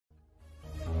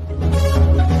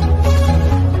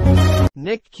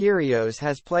Nick Kyrgios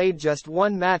has played just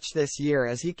one match this year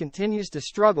as he continues to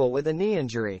struggle with a knee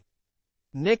injury.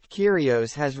 Nick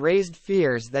Kyrgios has raised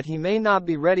fears that he may not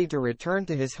be ready to return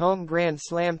to his home Grand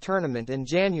Slam tournament in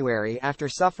January after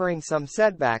suffering some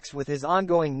setbacks with his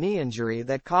ongoing knee injury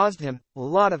that caused him a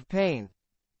lot of pain.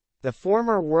 The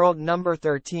former world number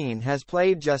 13 has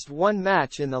played just one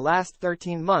match in the last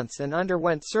 13 months and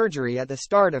underwent surgery at the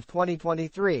start of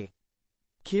 2023.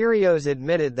 Kyrgios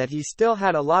admitted that he still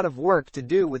had a lot of work to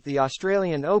do with the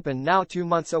Australian Open now 2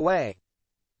 months away.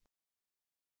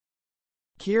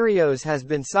 Kyrgios has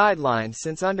been sidelined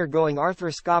since undergoing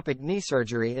arthroscopic knee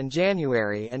surgery in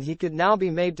January, and he could now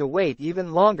be made to wait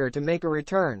even longer to make a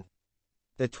return.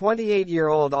 The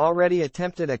 28-year-old already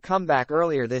attempted a comeback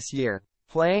earlier this year,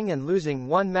 playing and losing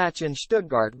one match in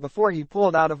Stuttgart before he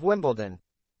pulled out of Wimbledon.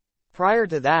 Prior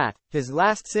to that, his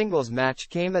last singles match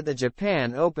came at the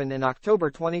Japan Open in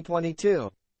October 2022.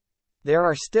 There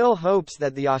are still hopes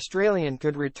that the Australian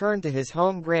could return to his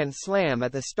home Grand Slam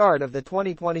at the start of the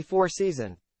 2024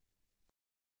 season.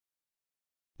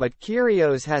 But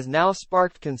Kyrgios has now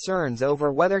sparked concerns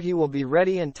over whether he will be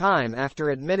ready in time after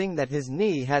admitting that his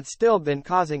knee had still been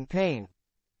causing pain.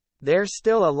 "There's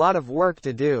still a lot of work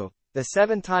to do," the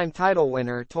 7-time title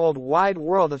winner told Wide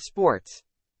World of Sports.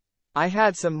 "I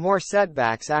had some more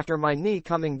setbacks after my knee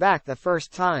coming back the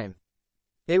first time.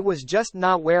 It was just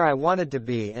not where I wanted to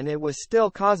be and it was still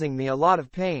causing me a lot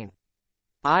of pain.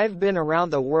 I've been around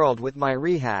the world with my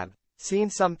rehab, seen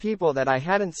some people that I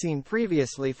hadn't seen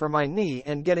previously for my knee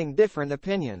and getting different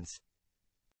opinions."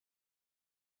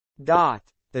 The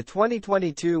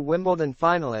 2022 Wimbledon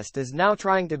finalist is now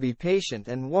trying to be patient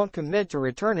and won't commit to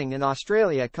returning in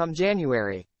Australia come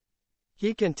January.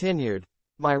 He continued,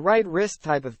 "My right wrist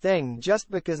type of thing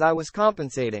just because I was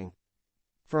compensating.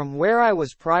 From where I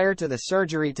was prior to the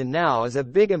surgery to now is a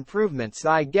big improvement,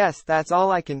 so I guess that's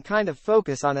all I can kind of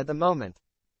focus on at the moment.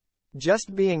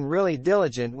 Just being really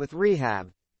diligent with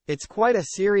rehab. It's quite a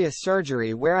serious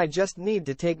surgery where I just need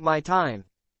to take my time.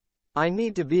 I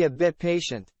need to be a bit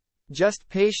patient." Just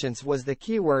patience was the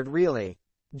keyword really.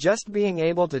 Just being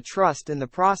able to trust in the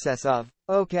process of,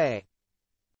 okay,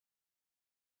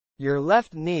 your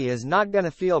left knee is not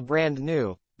gonna feel brand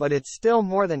new, but it's still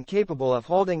more than capable of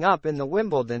holding up in the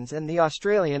Wimbledons and the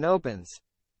Australian Opens.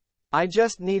 I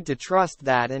just need to trust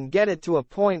that and get it to a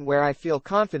point where I feel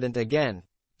confident again.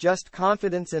 Just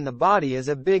confidence in the body is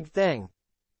a big thing."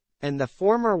 And the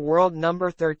former world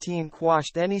number 13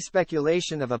 quashed any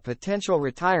speculation of a potential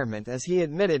retirement as he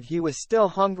admitted he was still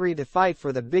hungry to fight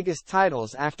for the biggest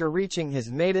titles after reaching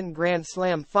his maiden Grand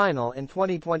Slam final in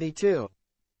 2022.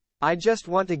 "I just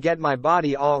want to get my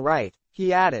body all right,"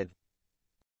 he added.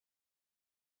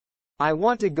 "I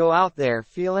want to go out there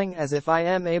feeling as if I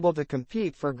am able to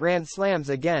compete for Grand Slams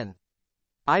again.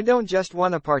 I don't just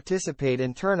want to participate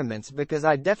in tournaments because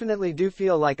I definitely do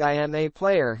feel like I am a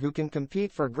player who can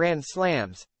compete for Grand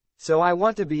Slams, so I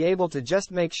want to be able to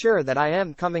just make sure that I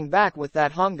am coming back with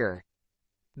that hunger.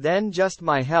 Then just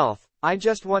my health, I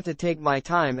just want to take my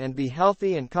time and be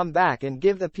healthy and come back and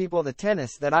give the people the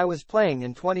tennis that I was playing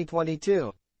in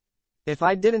 2022. If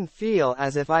I didn't feel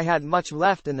as if I had much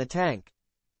left in the tank,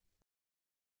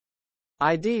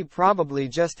 I'd probably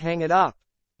just hang it up."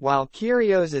 While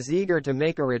Kyrgios is eager to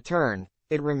make a return,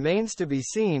 it remains to be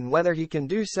seen whether he can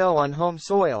do so on home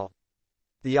soil.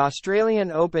 The Australian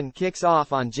Open kicks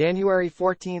off on January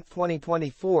 14,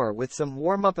 2024 with some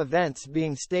warm-up events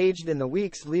being staged in the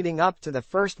weeks leading up to the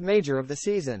first major of the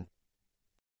season.